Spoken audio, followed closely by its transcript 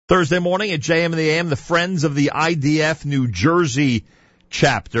Thursday morning at JM in the AM, the Friends of the IDF New Jersey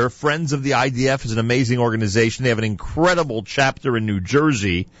chapter. Friends of the IDF is an amazing organization. They have an incredible chapter in New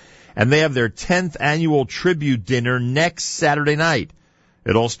Jersey, and they have their 10th annual tribute dinner next Saturday night.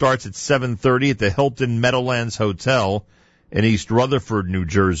 It all starts at 7:30 at the Hilton Meadowlands Hotel in East Rutherford, New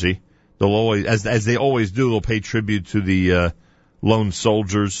Jersey. They'll always, as they always do, they'll pay tribute to the lone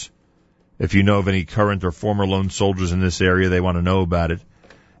soldiers. If you know of any current or former lone soldiers in this area, they want to know about it.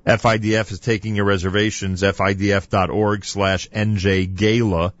 FIDF is taking your reservations,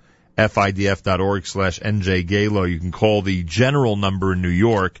 fidf.org/NJGala, fidf.org/NJGala. You can call the general number in New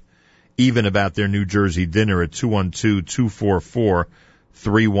York, even about their New Jersey dinner, at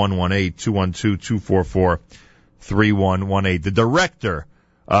 212-244-3118, 212-244-3118. The director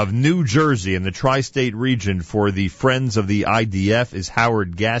of New Jersey and the tri-state region for the Friends of the IDF is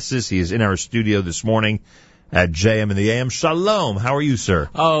Howard Gassis. He is in our studio this morning at JM in the AM. Shalom. How are you, sir?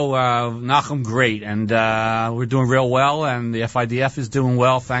 Nachum, great. And we're doing real well, and the FIDF is doing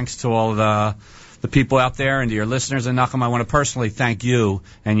well, thanks to all the people out there and to your listeners. And Nachum, I want to personally thank you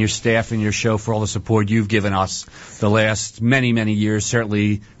and your staff and your show for all the support you've given us the last many, many years,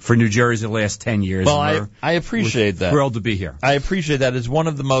 certainly for New Jersey the last 10 years. Well, I appreciate that. Thrilled to be here. I appreciate that. It's one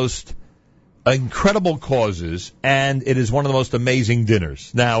of the most incredible causes, and it is one of the most amazing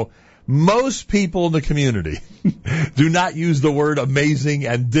dinners. Now, most people in the community do not use the word amazing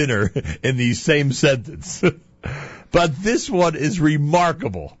and dinner in the same sentence. But this one is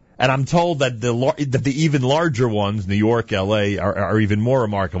remarkable. And I'm told that the even larger ones, New York, L.A., are even more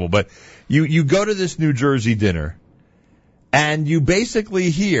remarkable. But you go to this New Jersey dinner, and you basically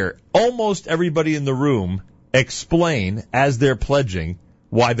hear almost everybody in the room explain, as they're pledging,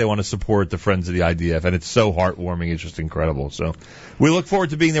 why they want to support the Friends of the IDF. And it's so heartwarming. It's just incredible. So we look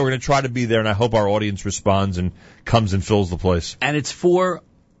forward to being there. We're going to try to be there, and I hope our audience responds and comes and fills the place. And it's for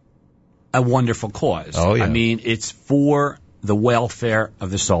a wonderful cause. Oh, yeah. I mean, it's for the welfare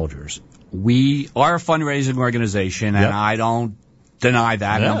of the soldiers. We are a fundraising organization, and I don't deny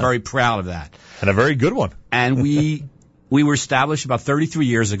that, and I'm very proud of that. And a very good one. And we were established about 33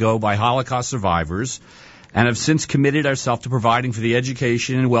 years ago by Holocaust survivors, and have since committed ourselves to providing for the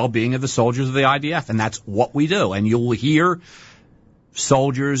education and well-being of the soldiers of the IDF, and that's what we do. And you'll hear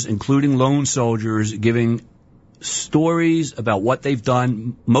soldiers, including lone soldiers, giving stories about what they've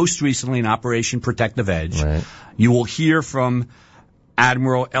done most recently in Operation Protective Edge. Right. You will hear from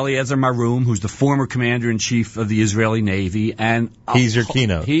Admiral Eliezer Maroum, who's the former commander-in-chief of the Israeli Navy, and he's your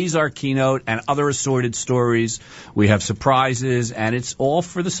keynote. He's our keynote, and other assorted stories. We have surprises, and it's all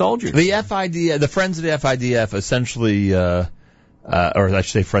for the soldiers. The FIDF, the Friends of the FIDF, essentially, or I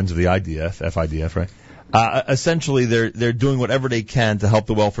should say Friends of the IDF, FIDF, right? Essentially, they're doing whatever they can to help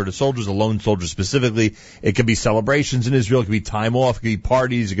the welfare of the soldiers, the lone soldiers specifically. It could be celebrations in Israel, it could be time off, it could be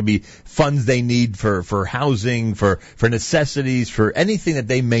parties, it could be funds they need for housing, for necessities, for anything that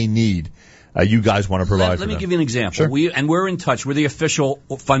they may need. You guys want to provide for them. Let me give you an example. Sure. We're in touch. We're the official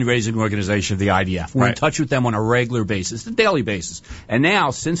fundraising organization of the IDF. We're in touch with them on a regular basis, a daily basis. And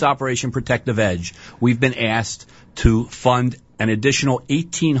now, since Operation Protective Edge, we've been asked to fund an additional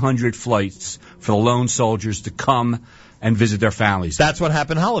 1,800 flights for the lone soldiers to come and visit their families. That's what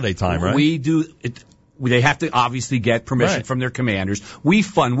happened holiday time, right? We do it. They have to obviously get permission from their commanders. We're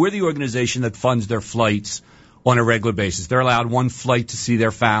the organization that funds their flights on a regular basis. They're allowed one flight to see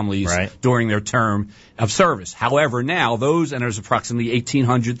their families during their term of service. However, now there's approximately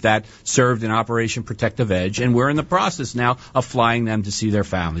 1,800 that served in Operation Protective Edge, and we're in the process now of flying them to see their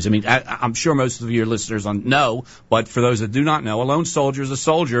families. I mean, I'm sure most of your listeners know, but for those that do not know, a lone soldier is a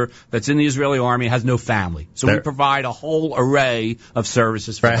soldier that's in the Israeli army, has no family. So we provide a whole array of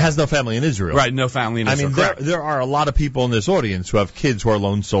services for them. Has no family in Israel. Right, no family in Israel. I mean, there are a lot of people in this audience who have kids who are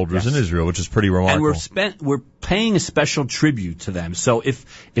lone soldiers in Israel, which is pretty remarkable. And we're paying a special tribute to them. So if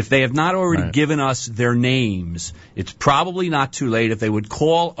they have not already given us their names, it's probably not too late if they would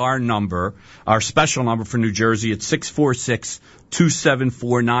call our number, our special number for New Jersey at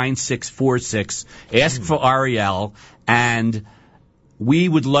 646-274-9646. Ask for Ariel, and we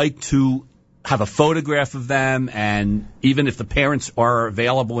would like to have a photograph of them, and even if the parents are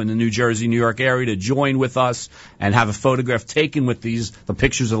available in the New Jersey, New York area to join with us and have a photograph taken with the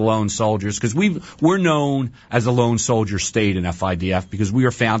pictures of the lone soldiers, because we're known as a lone soldier state in FIDF because we were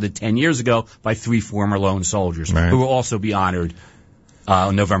founded 10 years ago by 3 former lone soldiers who will also be honored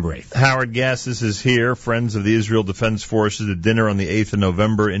on November 8th. Howard Gassis is here, Friends of the Israel Defense Forces, a dinner on the 8th of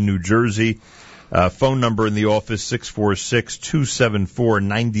November in New Jersey. Phone number in the office,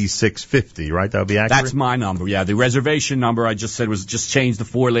 646-274-9650, right? That would be accurate? That's my number, yeah. The reservation number I just said was just change the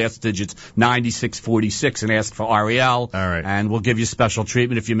 4 last digits, 9646, and ask for Ariel. All right. And we'll give you special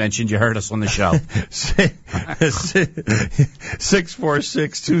treatment if you mentioned you heard us on the show.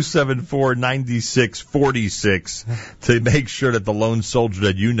 646-274-9646 to make sure that the lone soldier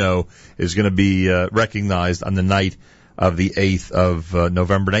that you know is going to be recognized on the night of the 8th of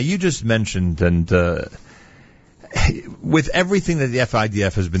November. Now, you just mentioned, and with everything that the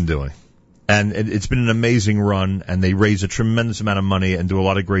FIDF has been doing, and it's been an amazing run, and they raise a tremendous amount of money and do a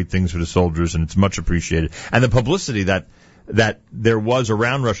lot of great things for the soldiers, and it's much appreciated. And the publicity that there was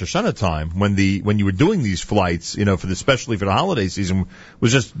around Rosh Hashanah time when you were doing these flights, especially for the holiday season,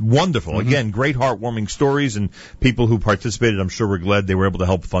 was just wonderful. Mm-hmm. Again, great heartwarming stories, and people who participated, I'm sure, were glad they were able to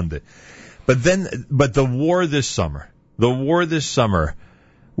help fund it. But the war this summer,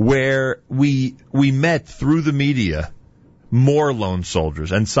 where we met through the media more lone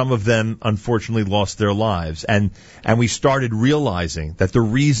soldiers, and some of them unfortunately lost their lives, and we started realizing that the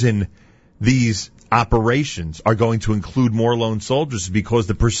reason these operations are going to include more lone soldiers is because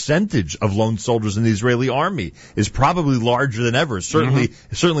the percentage of lone soldiers in the Israeli army is probably larger than ever. Certainly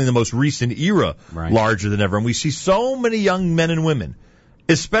in the most recent era, right. Larger than ever. And we see so many young men and women,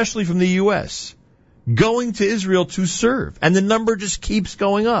 especially from the U.S., going to Israel to serve, and the number just keeps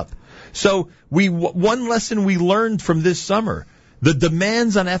going up. So one lesson we learned from this summer: the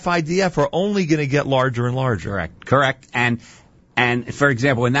demands on FIDF are only going to get larger and larger. Correct. And for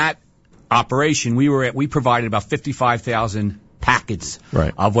example, in that operation, we provided about 55,000 packets,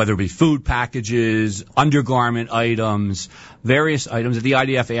 right, of whether it be food packages, undergarment items, various items that the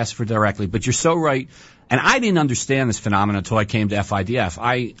IDF asked for directly. But you're so right. And I didn't understand this phenomenon until I came to FIDF.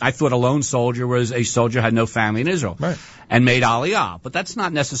 I thought a lone soldier was a soldier who had no family in Israel, right, and made Aliyah. But that's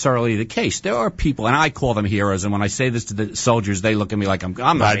not necessarily the case. There are people, and I call them heroes, and when I say this to the soldiers, they look at me like I'm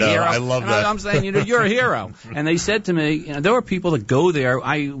not a hero. I love that. I'm saying, you're a hero. And they said to me, there are people that go there.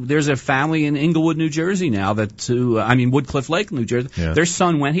 There's a family in Inglewood, New Jersey now Woodcliff Lake, New Jersey. Yeah. Their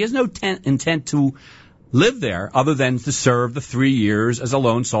son went. He has no intent to live there other than to serve the 3 years as a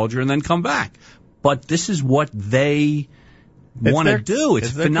lone soldier and then come back. But this is what they want to do. It's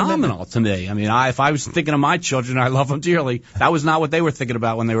phenomenal to me. I mean, if I was thinking of my children, I love them dearly. That was not what they were thinking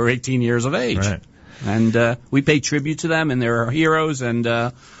about when they were 18 years of age. Right. And we pay tribute to them, and they're heroes,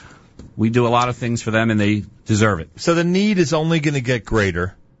 and we do a lot of things for them, and they deserve it. So the need is only going to get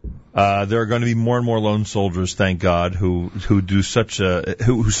greater. There are going to be more and more lone soldiers, thank God, who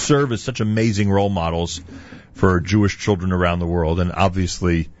serve as such amazing role models for Jewish children around the world, and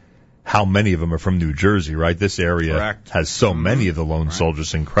obviously how many of them are from New Jersey, right? This area Correct. Has so many of the lone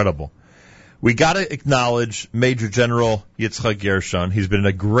soldiers. Incredible. We got to acknowledge Major General Yitzchak Gershon. He's been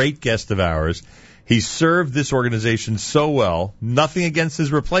a great guest of ours. He served this organization so well. Nothing against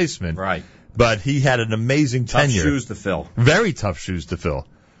his replacement. Right. But he had an amazing tenure. Tough shoes to fill. Very tough shoes to fill.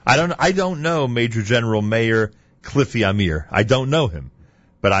 I don't know Major General Meir Cliffy Amir. I don't know him.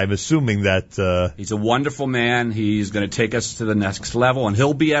 But I'm assuming that he's a wonderful man. He's going to take us to the next level, and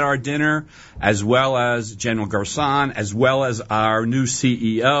he'll be at our dinner, as well as General Gerson, as well as our new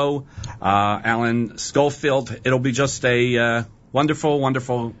CEO, Alan Schofield. It'll be just a wonderful,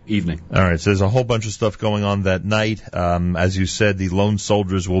 wonderful evening. All right, so there's a whole bunch of stuff going on that night. As you said, the lone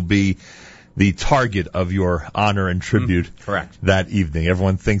soldiers will be the target of your honor and tribute Correct. That evening.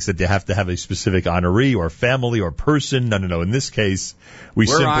 Everyone thinks that you have to have a specific honoree or family or person. No. In this case,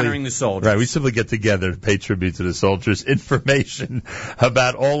 we're honoring the soldiers. Right, we simply get together to pay tribute to the soldiers. Information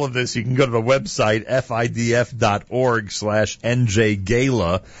about all of this, you can go to the website,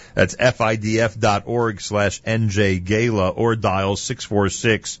 fidf.org/NJGala. That's fidf.org/NJGala, or dial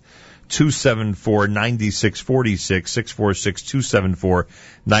 646-274-9646,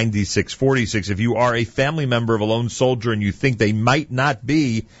 646-274-9646. If you are a family member of a lone soldier and you think they might not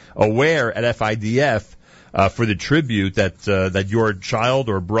be aware at FIDF for the tribute that your child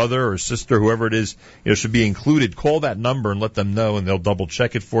or brother or sister, whoever it is, should be included, call that number and let them know, and they'll double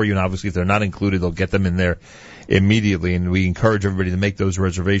check it for you. And obviously, if they're not included, they'll get them in there immediately. And we encourage everybody to make those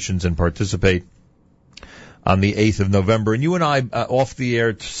reservations and participate on the 8th of November. And you and I, off the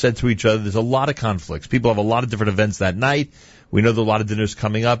air, said to each other, there's a lot of conflicts. People have a lot of different events that night. We know there are a lot of dinners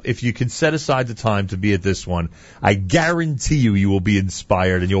coming up. If you can set aside the time to be at this one, I guarantee you will be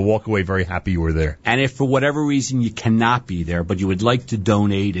inspired and you'll walk away very happy you were there. And if for whatever reason you cannot be there, but you would like to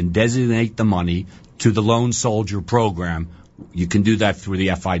donate and designate the money to the Lone Soldier program, you can do that through the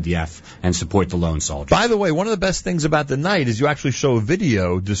FIDF and support the lone soldiers. By the way, one of the best things about the night is you actually show a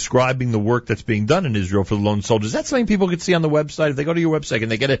video describing the work that's being done in Israel for the lone soldiers. That's something people can see on the website. If they go to your website, can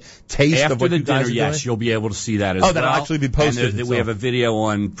they get a taste After of what the you guys dinner, are yes, doing? you'll be able to see that as well. Oh, that'll actually be posted. And we have a video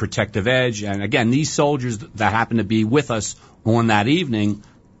on Protective Edge. And again, these soldiers that happen to be with us on that evening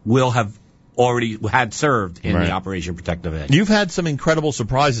will have already had served in the Operation Protective Edge. You've had some incredible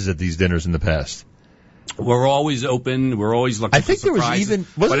surprises at these dinners in the past. We're always open. We're always looking for surprises. There was even,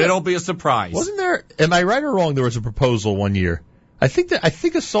 but it'll be a surprise. Wasn't there, am I right or wrong, there was a proposal one year? I think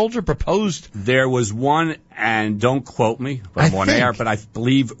a soldier proposed. There was one, and don't quote me, but I'm on air, but I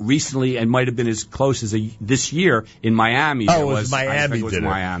believe recently, and might have been as close as this year in Miami. Oh, it was Miami. I think it was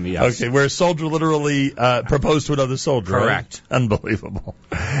Miami, yes. Okay, where a soldier literally proposed to another soldier. Correct. Right? Unbelievable.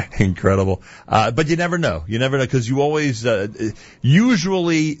 Incredible. But you never know. You never know, because you always,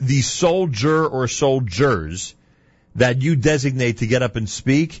 usually the soldier or soldiers that you designate to get up and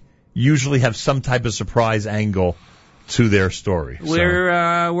speak usually have some type of surprise angle to their story.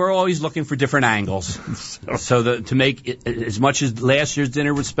 We're always looking for different angles. So to make it, as much as last year's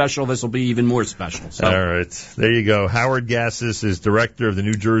dinner was special, this will be even more special. So. All right. There you go. Howard Gassis is director of the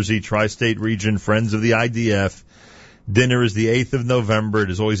New Jersey Tri-State Region Friends of the IDF. Dinner is the 8th of November.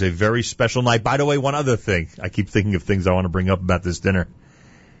 It is always a very special night. By the way, one other thing. I keep thinking of things I want to bring up about this dinner.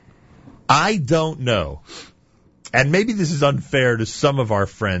 I don't know, and maybe this is unfair to some of our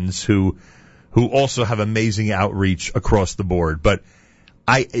friends who also have amazing outreach across the board. But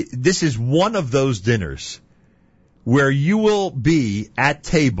this is one of those dinners where you will be at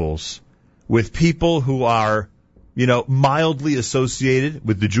tables with people who are, mildly associated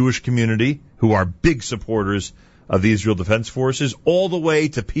with the Jewish community, who are big supporters of the Israel Defense Forces, all the way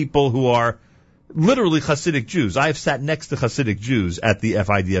to people who are literally Hasidic Jews. I have sat next to Hasidic Jews at the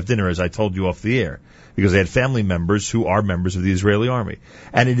FIDF dinner, as I told you off the air, because they had family members who are members of the Israeli army.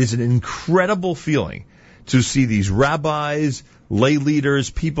 And it is an incredible feeling to see these rabbis, lay leaders,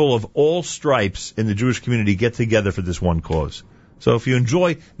 people of all stripes in the Jewish community get together for this one cause. So if you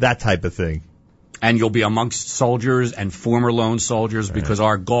enjoy that type of thing. And you'll be amongst soldiers and former lone soldiers, because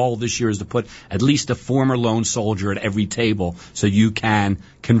our goal this year is to put at least a former lone soldier at every table so you can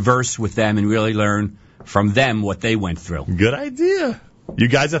converse with them and really learn from them what they went through. Good idea. You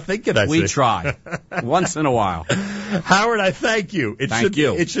guys are thinking, I see. We try. Once in a while. Howard, I thank you. Thank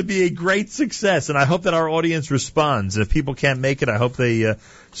you. It should be a great success, and I hope that our audience responds. If people can't make it, I hope they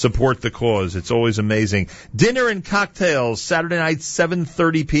support the cause. It's always amazing. Dinner and cocktails, Saturday night,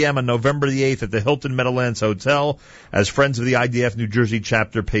 7:30 p.m. on November the 8th at the Hilton Meadowlands Hotel, as Friends of the IDF New Jersey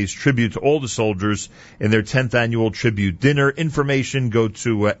chapter pays tribute to all the soldiers in their 10th annual tribute dinner. Information, go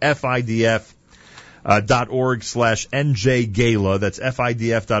to FIDF.org/NJ Gala. That's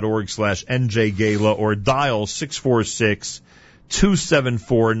FIDF.org/NJ Gala, or dial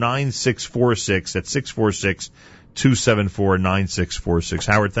 646-274-9646. That's 646-274-9646.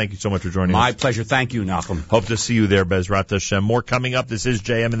 Howard, thank you so much for joining us. My pleasure. Thank you, Nachum. Hope to see you there, Bezrat Hashem. More coming up. This is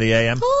JM in the AM.